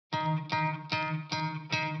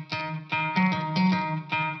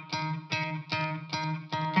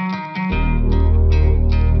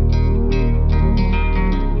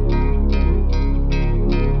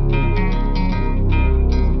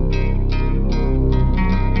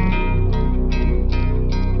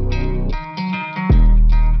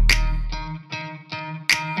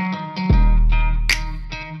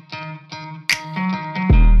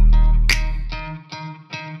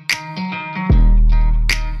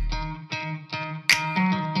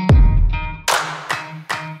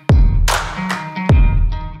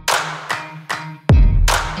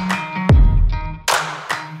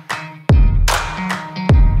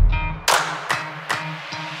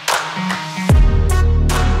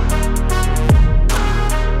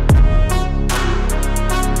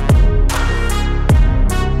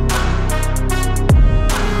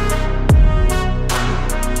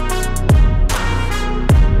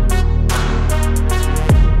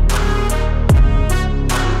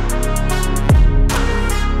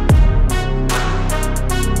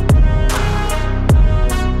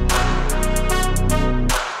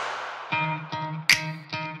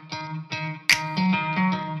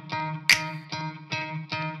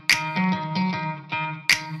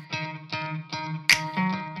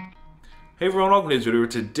Hey everyone, welcome to today's video.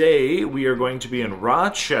 Today we are going to be in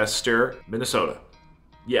Rochester, Minnesota.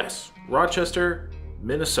 Yes, Rochester,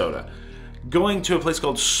 Minnesota. Going to a place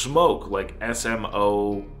called Smoak, like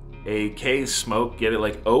S-M-O-A-K, Smoak, get it,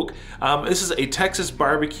 like oak. This is a Texas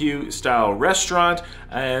barbecue style restaurant,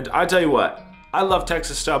 and I tell you what, I love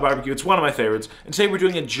Texas style barbecue. It's one of my favorites. And today we're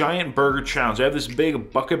doing a giant burger challenge. I have this big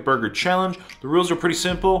bucket burger challenge. The rules are pretty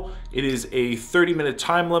simple. It is a 30-minute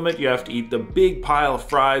time limit. You have to eat the big pile of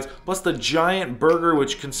fries, plus the giant burger,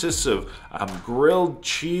 which consists of grilled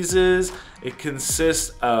cheeses. It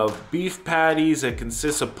consists of beef patties. It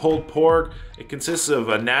consists of pulled pork. It consists of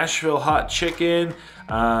a Nashville hot chicken.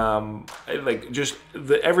 Like just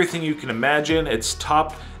everything you can imagine. It's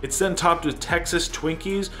then topped with Texas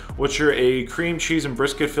Twinkies, which are a cream cheese and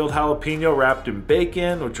brisket filled jalapeno wrapped in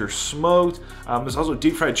bacon, which are smoked. There's also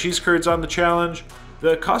deep fried cheese curds on the challenge.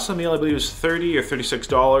 The cost of the meal, I believe, is $30 or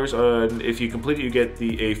 $36. And if you complete it, you get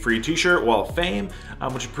a free t-shirt, Wall of Fame,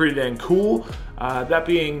 which is pretty dang cool. That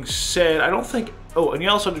being said, I don't think, oh, and you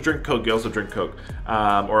also have to drink Coke. You also drink Coke,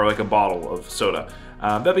 or like a bottle of soda.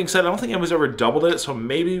 That being said, I don't think anyone's ever doubled it, so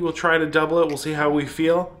maybe we'll try to double it. We'll see how we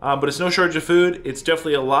feel. But it's no shortage of food. It's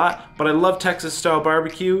definitely a lot. But I love Texas-style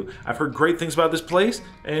barbecue. I've heard great things about this place,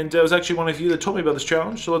 and it was actually one of you that told me about this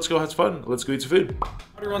challenge. So let's go have some fun. Let's go eat some food.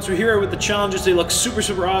 Once we're here with the challenges, they look super,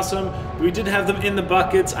 super awesome. We did have them in the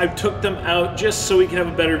buckets. I took them out just so we can have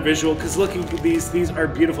a better visual, because looking at these are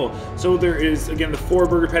beautiful. So there is, again, the 4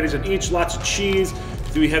 burger patties on each, lots of cheese.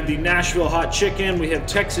 We have the Nashville hot chicken, we have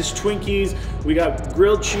Texas Twinkies, we got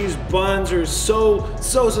grilled cheese buns. There's so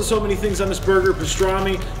many things on this burger,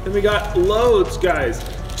 pastrami. Then we got loads, guys.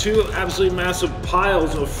 2 absolutely massive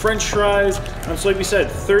piles of French fries. So like we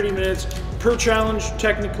said, 30 minutes per challenge,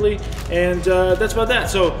 technically. And that's about that.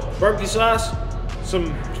 So barbecue sauce,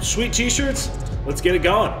 some sweet t-shirts, let's get it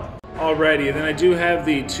going. Alrighty, and then I do have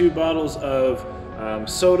the 2 bottles of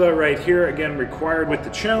soda right here, again, required with the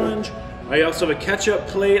challenge. I also have a ketchup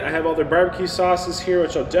plate. I have all their barbecue sauces here,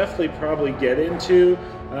 which I'll definitely probably get into.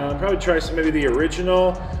 Probably try some, maybe the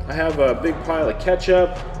original. I have a big pile of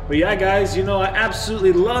ketchup. But yeah, guys, you know I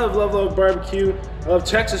absolutely love barbecue. I love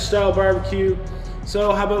Texas style barbecue.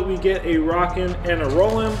 So how about we get a rockin' and a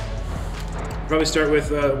rollin'? Probably start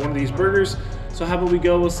with one of these burgers. So how about we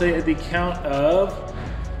go, we'll say at the count of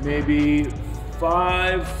maybe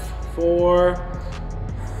 5, 4,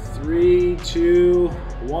 3, 2,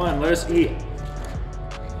 1. Let us eat.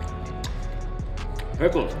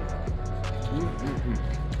 Pickles.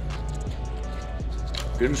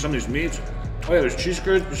 Getting some of these meats. Oh yeah, there's cheese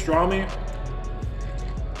curds, pastrami.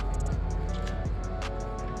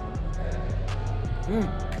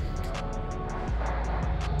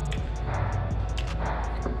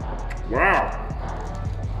 Wow.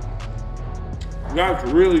 That's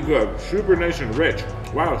really good. Super nice and rich.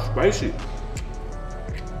 Wow, spicy.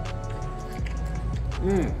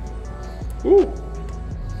 Ooh,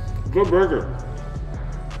 good burger.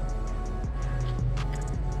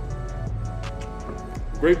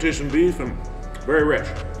 Great tasting beef and very rich.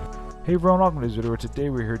 Hey everyone, welcome to this video. Today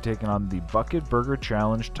we're here taking on the Bucket Burger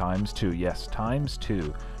Challenge ×2. Yes,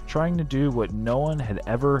 ×2. Trying to do what no one had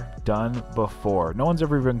ever done before. No one's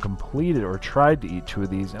ever even completed or tried to eat 2 of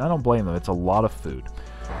these, and I don't blame them. It's a lot of food.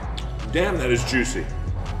 Damn, that is juicy.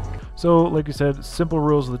 So, like I said, simple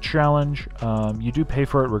rules of the challenge. You do pay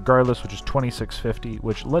for it regardless, which is $26.50,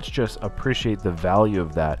 which let's just appreciate the value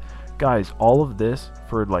of that. Guys, all of this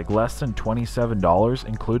for like less than $27,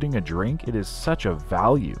 including a drink. It is such a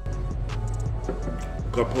value.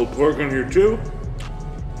 Got pulled pork on here too.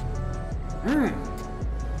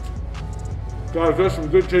 Guys, that's some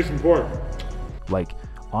good tasting pork. Like,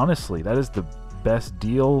 honestly, that is the best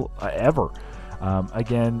deal ever.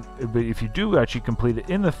 Again, but if you do actually complete it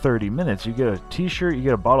in the 30 minutes, you get a t-shirt, you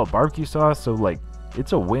get a bottle of barbecue sauce, so like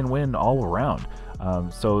it's a win-win all around.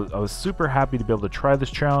 So I was super happy to be able to try this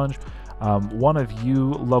challenge. One of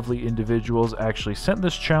you lovely individuals actually sent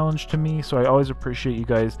this challenge to me, so I always appreciate you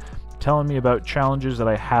guys telling me about challenges that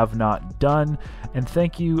I have not done, and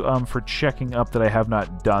thank you for checking up that I have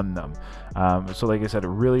not done them. So like I said, I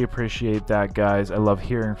really appreciate that, guys. I love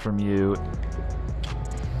hearing from you.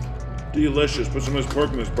 Delicious. Put some of this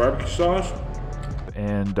pork in this barbecue sauce.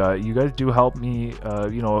 And you guys do help me,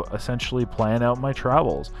 you know, essentially plan out my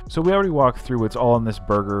travels. So we already walked through what's all in this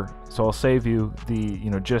burger, so I'll save you the, you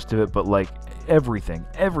know, gist of it, but like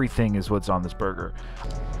everything is what's on this burger.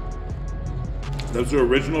 That's the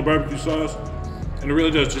original barbecue sauce, and it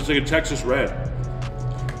really does, just like a Texas red.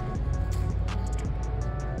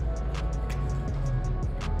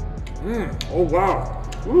 Oh wow.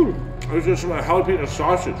 Ooh, there's just some jalapeno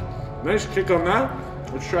sausage. Nice kick on that.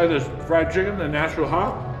 Let's try this fried chicken, the Nashville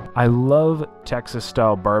hot. I love Texas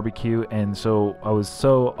style barbecue, and so I was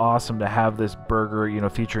so awesome to have this burger, you know,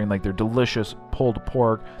 featuring like their delicious pulled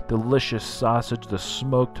pork, delicious sausage, the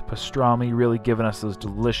smoked pastrami, really giving us those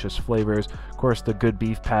delicious flavors. Of course, the good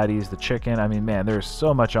beef patties, the chicken. I mean, man, there's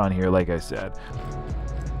so much on here, like I said.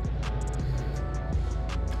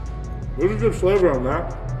 There's a good flavor on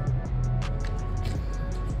that.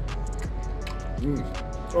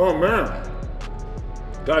 Oh man.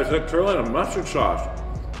 Guys, that Carolina mustard sauce.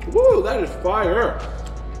 Woo, that is fire.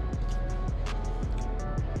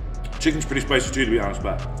 Chicken's pretty spicy too, to be honest,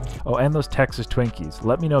 but. Oh, and those Texas Twinkies.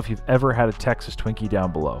 Let me know if you've ever had a Texas Twinkie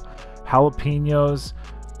down below. Jalapenos,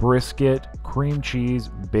 brisket, cream cheese,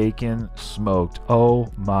 bacon, smoked. Oh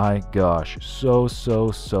my gosh. So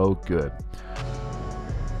good.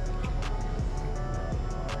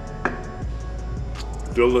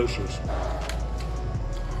 Delicious.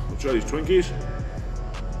 Let's try these Twinkies.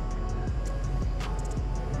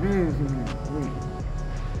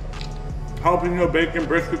 Jalapeno, bacon,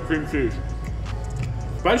 brisket, cream cheese.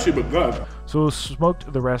 Spicy but good. So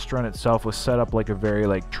Smoked, the restaurant itself, was set up like a very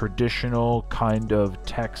like traditional kind of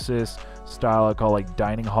Texas style, I call like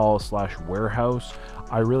dining hall / warehouse.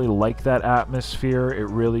 I really like that atmosphere. It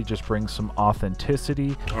really just brings some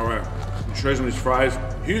authenticity. All right, let's try some of these fries.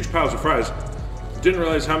 Huge piles of fries. Didn't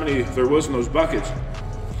realize how many there was in those buckets.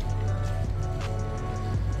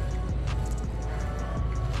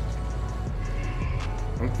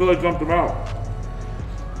 Until I dumped them out.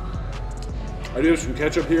 I do have some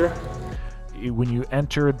ketchup here. When you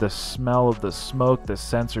enter, the smell of the smoke, the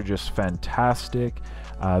scents are just fantastic.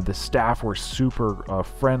 The staff were super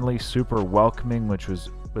friendly, super welcoming, which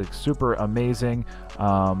was like super amazing.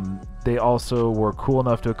 They also were cool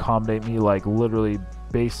enough to accommodate me, like literally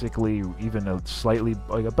basically even a slightly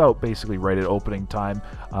like about basically right at opening time,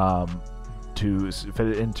 to fit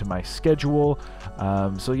it into my schedule.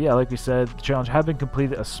 So yeah, like we said, the challenge had been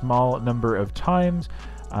completed a small number of times,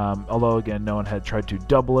 although again no one had tried to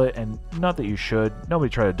double it, and not that you should,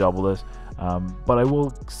 nobody tried to double this, but I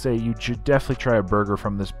will say you should definitely try a burger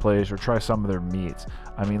from this place or try some of their meats.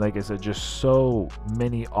 I mean, like I said, just so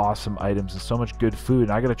many awesome items and so much good food,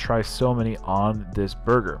 and I gotta try so many on this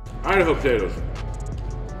burger. Idaho potatoes.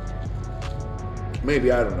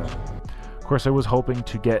 Maybe, I don't know. Of course, I was hoping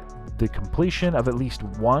to get the completion of at least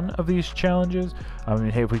one of these challenges. I mean,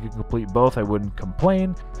 hey, if we could complete both, I wouldn't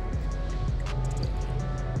complain.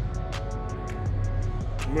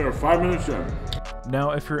 We're 5 minutes in.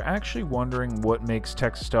 Now, if you're actually wondering what makes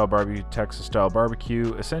Texas style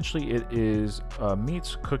barbecue, essentially it is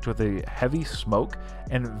meats cooked with a heavy smoke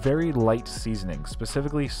and very light seasoning,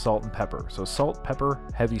 specifically salt and pepper. So salt, pepper,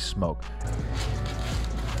 heavy smoke.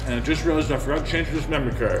 And I just realized I forgot to change this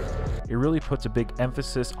memory card. It really puts a big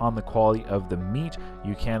emphasis on the quality of the meat.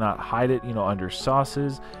 You cannot hide it, you know, under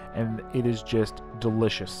sauces, and it is just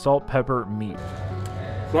delicious. Salt, pepper, meat.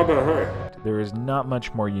 So better hurry. There is not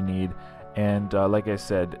much more you need, and like I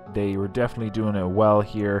said, they were definitely doing it well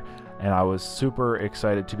here, and I was super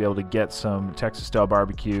excited to be able to get some Texas style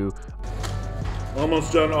barbecue.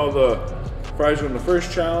 Almost done all the fries in the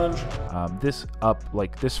first challenge. This up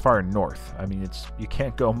like this far north, I mean, it's, you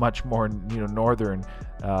can't go much more, you know, northern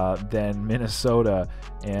than Minnesota,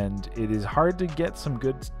 and it is hard to get some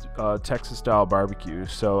good Texas style barbecue,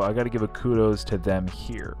 so I got to give a kudos to them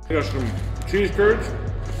here. I got some cheese curds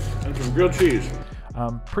and some grilled cheese.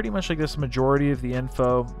 Pretty much like this majority of the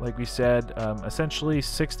info, like we said, essentially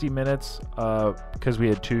 60 minutes because we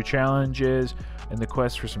had 2 challenges and the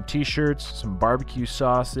quest for some t-shirts, some barbecue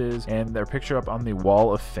sauces, and their picture up on the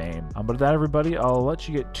wall of fame. But with that, everybody, I'll let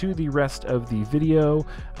you get to the rest of the video.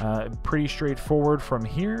 Pretty straightforward from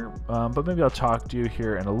here, but maybe I'll talk to you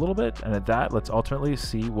here in a little bit, and at that, let's ultimately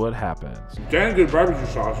see what happens. Damn good barbecue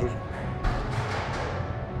sauces.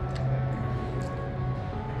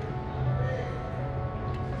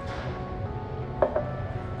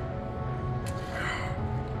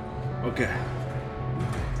 Okay.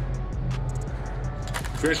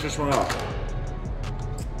 Finish this one off.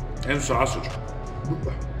 And sausage.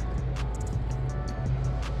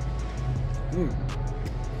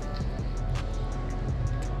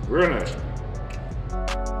 Very nice.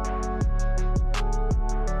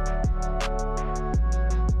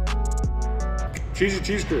 Cheesy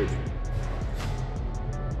cheese curds.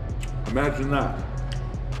 Imagine that.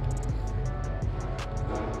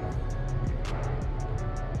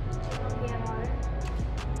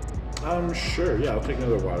 Sure, yeah, I'll take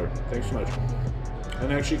another water. Thanks so much.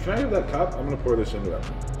 And actually, can I have that cup? I'm gonna pour this into it.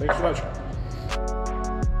 Thanks so much.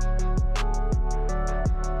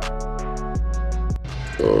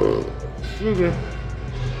 Excuse me.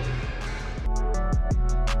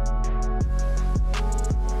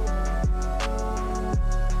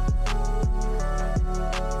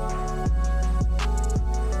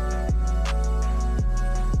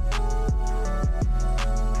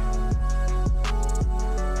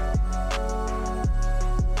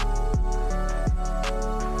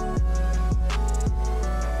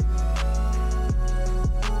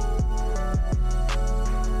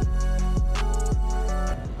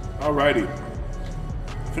 Alrighty,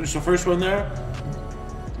 finished the first one there.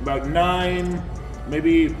 About 9,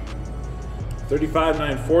 maybe 35,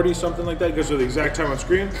 9:40, something like that. Goes with the exact time on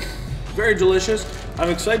screen. Very delicious. I'm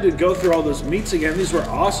excited to go through all those meats again. These were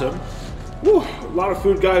awesome. Woo, a lot of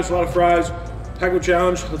food, guys. A lot of fries. Taco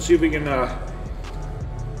challenge. Let's see if we can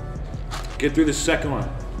get through the second one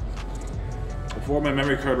before my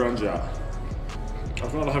memory card runs out. I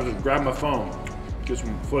think I'll have to grab my phone, get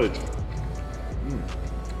some footage.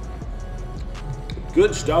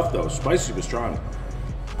 Good stuff though, spicy pastrami.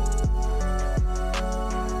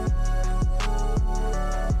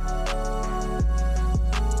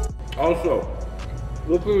 Also,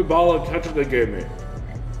 look at the bottle of ketchup they gave me.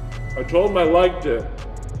 I told them I liked it.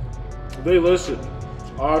 They listened.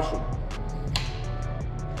 It's awesome.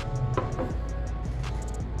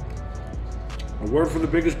 A word for the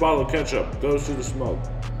biggest bottle of ketchup goes to the Smoak.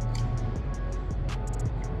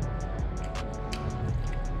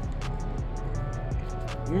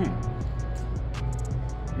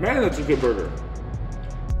 Man, that's a good burger.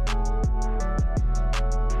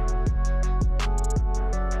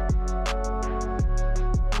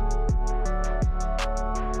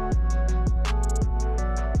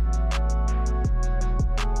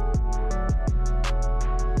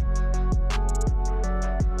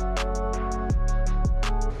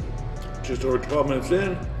 Just over 12 minutes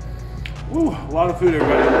in. Woo, a lot of food,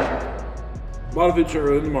 everybody. A lot of food so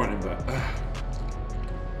early in the morning, but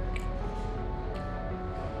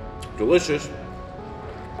delicious.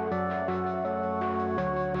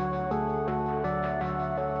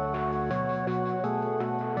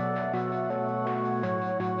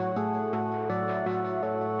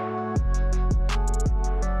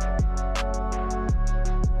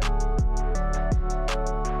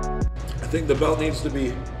 I think the belt needs to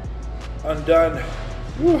be undone.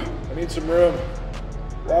 Whew, I need some room.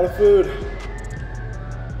 A lot of food.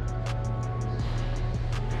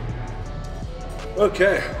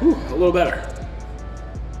 Okay, whew, a little better.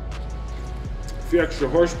 A few extra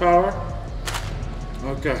horsepower.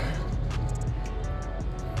 Okay.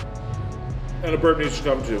 And a burp needs to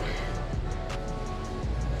come too.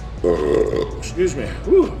 Excuse me.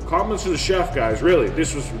 Whew, compliments to the chef, guys. Really,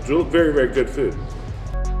 this was very, very good food.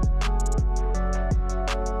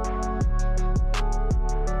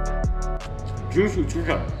 Juicy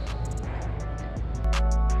chicken.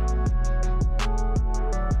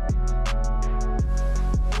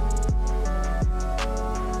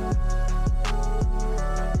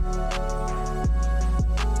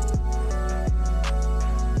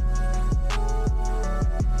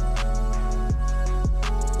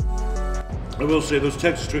 I will say those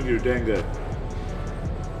Texas Twinkies are dang good.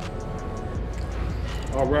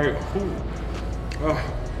 All right.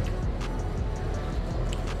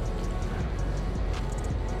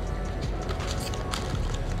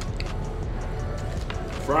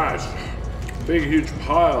 Fries. Big, huge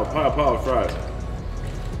pile of fries.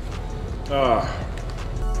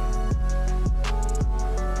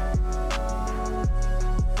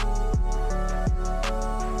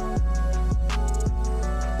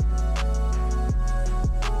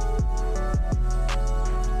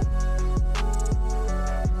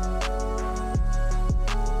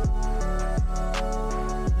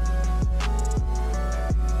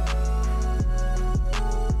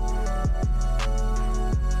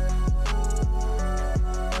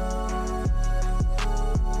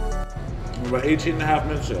 about 18 and a half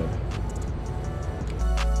minutes in.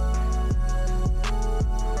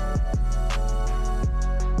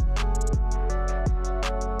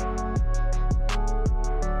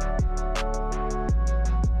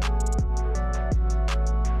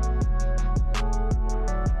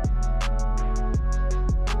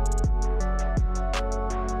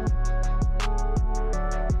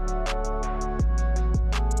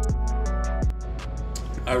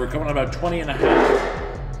 All right, we're coming on about 20 and a half.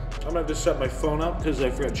 I'm gonna have to set my phone up because I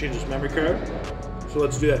forgot to change this memory card. So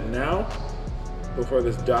let's do that now before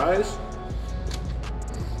this dies.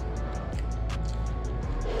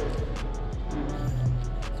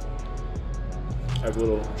 I have a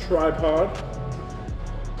little tripod.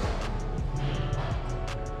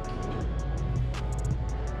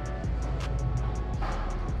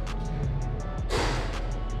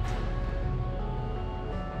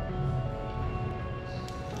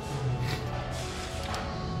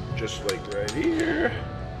 Just like right here.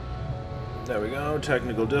 There we go.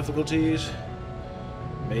 Technical difficulties.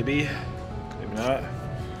 Maybe. Maybe not.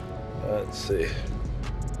 Let's see.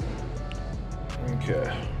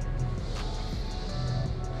 Okay.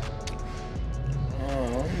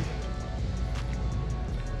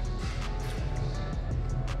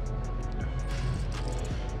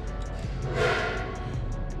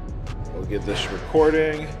 We'll get this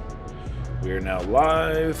recording. We are now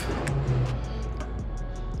live.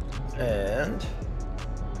 And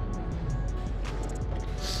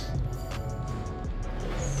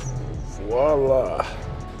voila,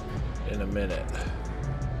 in a minute,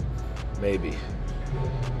 maybe.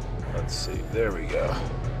 Let's see, there we go.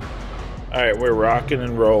 All right, we're rocking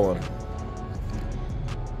and rolling.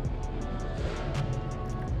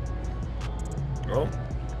 Oh.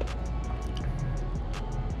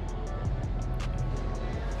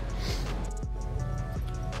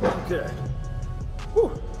 Okay.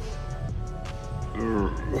 Whew.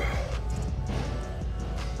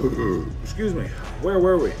 Excuse me, where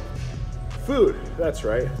were we? Food, that's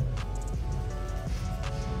right.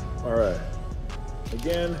 All right,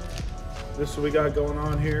 again, this is what we got going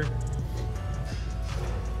on here.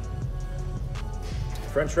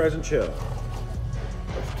 French fries and chill.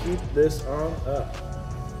 Let's keep this on up.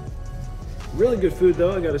 Really good food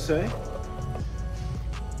though, I gotta say.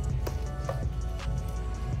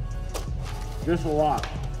 Just a lot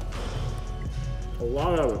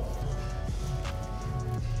of it.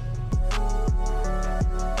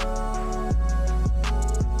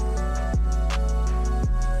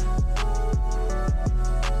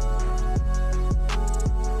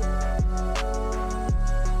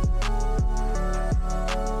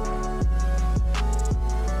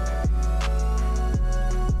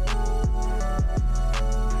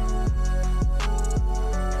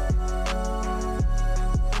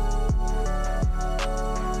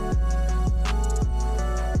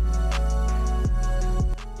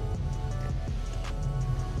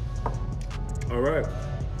 All right,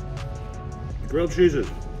 grilled cheeses.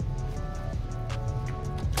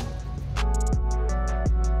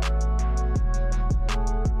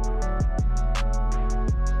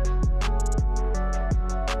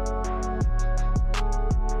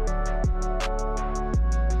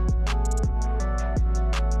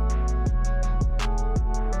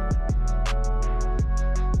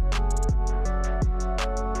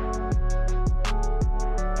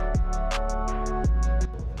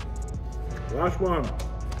 Last one.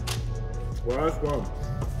 Last one.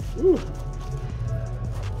 Woo.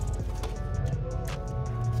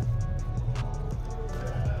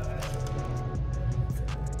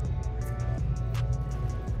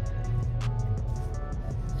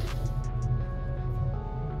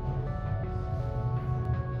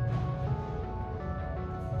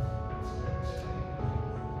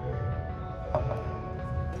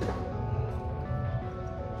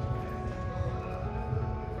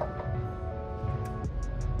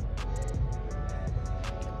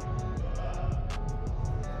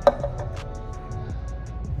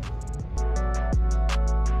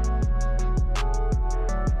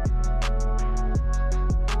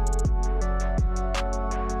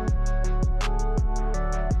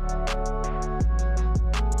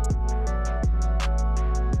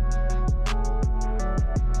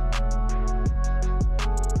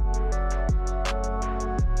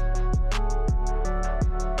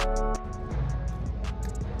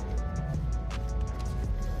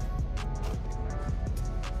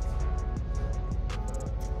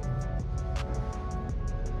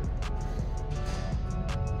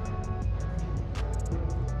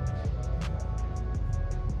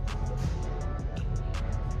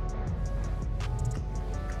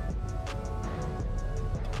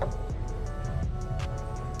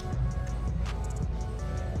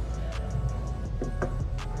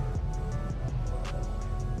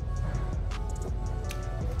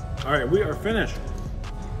 All right, we are finished.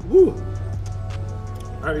 Woo! All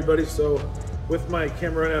right, everybody, so with my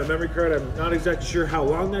camera running out of memory card, I'm not exactly sure how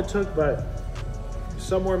long that took, but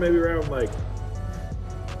somewhere maybe around like,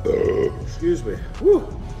 excuse me, woo,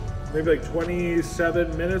 maybe like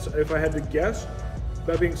 27 minutes if I had to guess.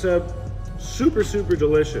 That being said, super, super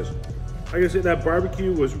delicious. Like I said, that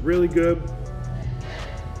barbecue was really good.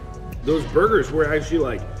 Those burgers were actually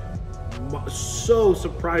like so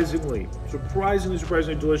surprisingly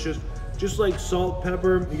delicious. Just like salt,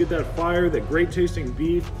 pepper, you get that fire, that great tasting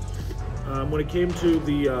beef. When it came to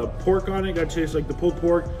the pork on it, got to taste like the pulled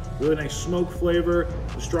pork, really nice smoke flavor.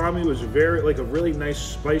 Pastrami was very, like a really nice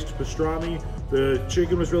spiced pastrami. The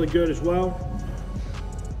chicken was really good as well.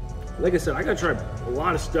 Like I said, I gotta try a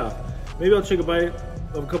lot of stuff. Maybe I'll take a bite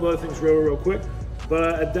of a couple other things real quick.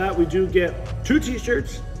 But at that, we do get 2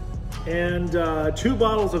 t-shirts and 2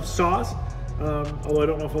 bottles of sauce. Although I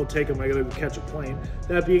don't know if I'll take them, I gotta catch a plane.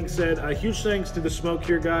 That being said, huge thanks to the Smoak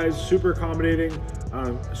here, guys. Super accommodating,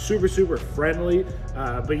 super friendly.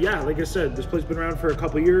 But yeah, like I said, this place has been around for a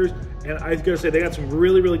couple years, and I gotta say, they got some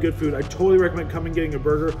really good food. I totally recommend coming getting a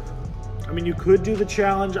burger. I mean, you could do the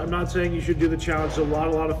challenge. I'm not saying you should do the challenge. It's a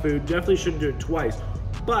lot of food. Definitely shouldn't do it twice,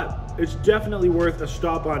 but it's definitely worth a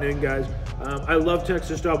stop on in, guys. I love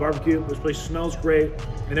Texas style barbecue. This place smells great,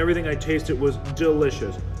 and everything I tasted was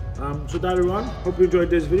delicious. So with that, everyone, hope you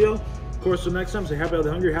enjoyed this video. Of course, till next time, say happy, healthy,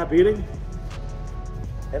 hungry, happy eating.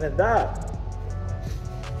 And at that,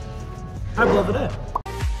 have a lovely day.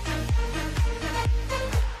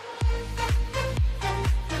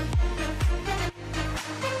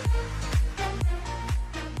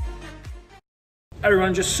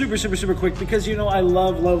 Everyone, just super quick, because you know I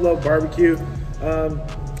love barbecue,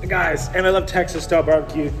 guys, and I love Texas style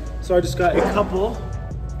barbecue. So I just got a couple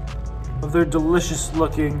of their delicious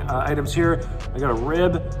looking items here. I got a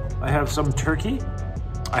rib, I have some turkey,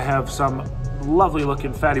 I have some lovely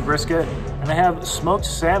looking fatty brisket, and I have smoked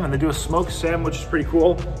salmon. They do a smoked salmon, which is pretty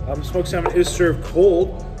cool. Smoked salmon is served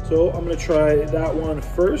cold, so I'm gonna try that one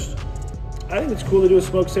first. I think it's cool to do a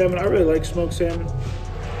smoked salmon. I really like smoked salmon.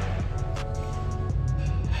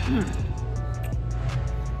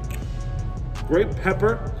 Great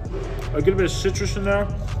pepper, a good bit of citrus in there.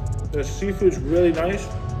 The seafood's really nice.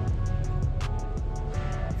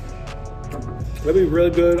 That'd be really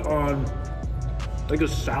good on like a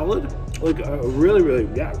salad, like a really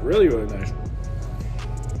nice.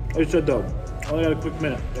 Like I said though, I only got a quick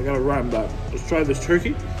minute. I gotta run, but let's try this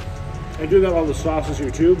turkey. I do got all the sauces here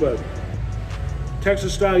too, but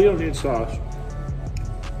Texas style, you don't need sauce.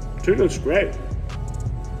 Turkey looks great.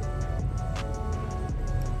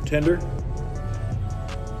 Tender.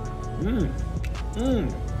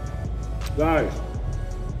 Guys,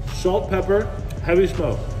 salt, pepper, heavy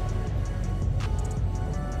smoke.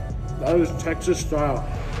 That is Texas style.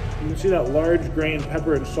 You can see that large grain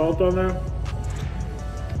pepper and salt on there.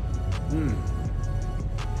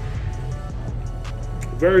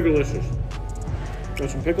 Very delicious. Got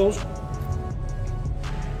some pickles.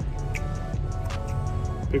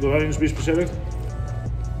 Pickled onions, to be specific.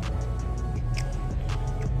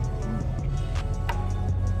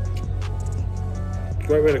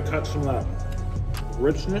 Great way to cut some of that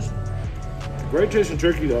richness. Great tasting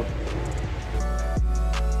turkey though.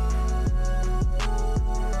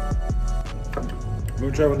 I'm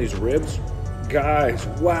gonna try one of these ribs. Guys,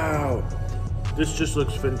 wow. This just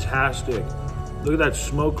looks fantastic. Look at that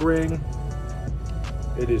smoke ring.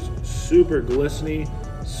 It is super glistening,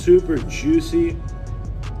 super juicy.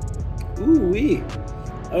 Ooh-wee.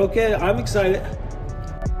 Okay, I'm excited.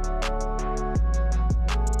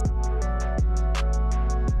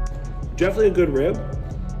 Definitely a good rib.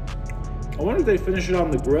 I wonder if they finish it on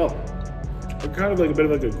the grill. It's kind of like a bit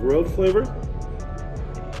of like a grilled flavor.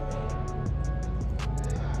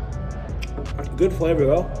 Good flavor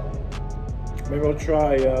though. Maybe I'll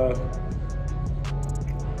try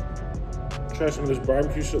some of this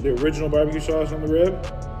barbecue, the original barbecue sauce on the rib.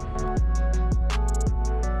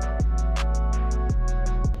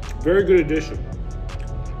 Very good addition.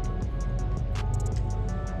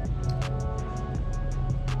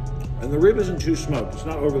 And the rib isn't too smoked. It's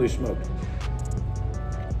not overly smoked.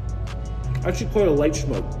 Actually quite a light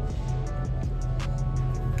smoke.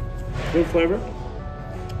 Good flavor.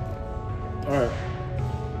 All right.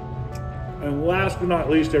 And last but not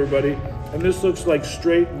least, everybody, and this looks like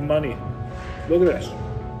straight money. Look at this.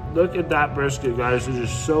 Look at that brisket, guys. It's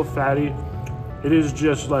just so fatty. It is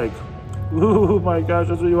just like, ooh my gosh,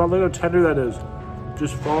 that's what you want. Look how tender that is.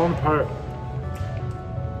 Just falling apart.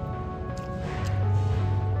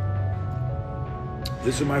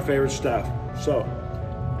 This is my favorite stuff. So,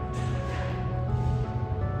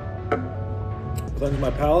 Cleanse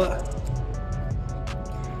my palate.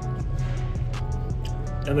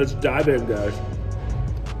 And let's dive in, guys.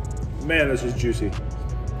 Man, this is juicy.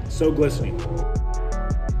 So glistening.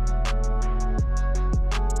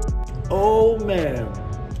 Oh man.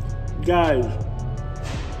 Guys,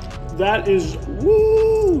 that is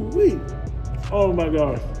woo-wee. Oh my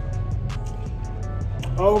gosh.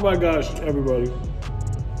 Oh my gosh, everybody.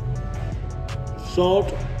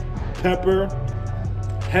 Salt, pepper,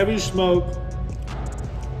 heavy smoke,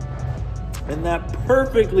 and that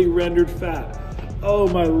perfectly rendered fat. Oh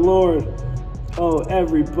my Lord. Oh,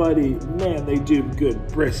 everybody. Man, they do good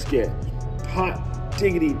brisket. Hot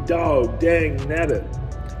diggity dog dang nabbit.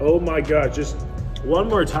 Oh my God, just one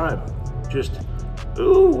more time. Just,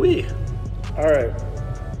 ooh-wee. All right.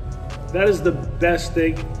 That is the best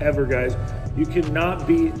thing ever, guys. You cannot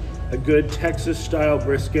beat a good Texas-style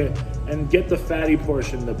brisket and get the fatty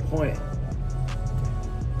portion, the point.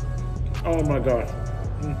 Oh my God.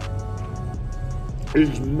 It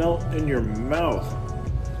just melt in your mouth.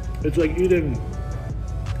 It's like eating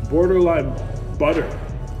borderline butter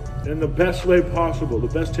in the best way possible, the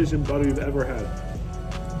best tasting butter you've ever had.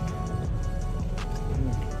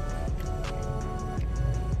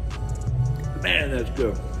 Man, that's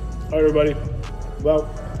good. All right, everybody. Well,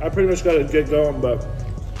 I pretty much got to get going, but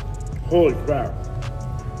holy crap.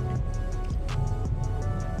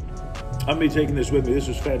 I'm going to be taking this with me. This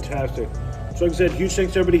was fantastic. So like I said, huge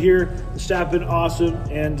thanks to everybody here. The staff been awesome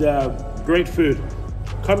and great food.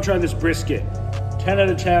 Come try this brisket. 10 out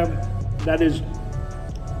of 10. That is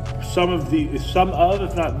some of, if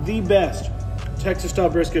not the best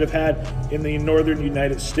Texas-style brisket I've had in the northern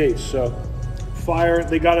United States. So fire,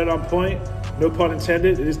 they got it on point. No pun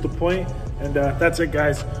intended, it is the point. And that's it,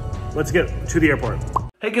 guys. Let's get to the airport.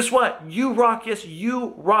 Hey, guess what? You rock. Yes,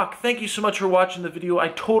 you rock. Thank you so much for watching the video. I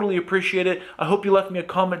totally appreciate it. I hope you left me a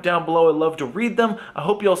comment down below. I'd love to read them. I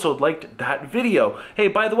hope you also liked that video. Hey,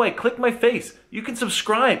 by the way, click my face. You can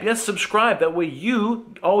subscribe. Yes, subscribe. That way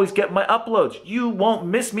you always get my uploads. You won't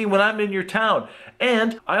miss me when I'm in your town.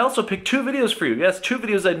 And I also picked 2 videos for you. Yes, 2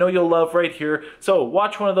 videos I know you'll love right here. So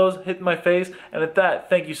watch one of those, hit my face, and at that,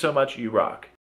 thank you so much. You rock.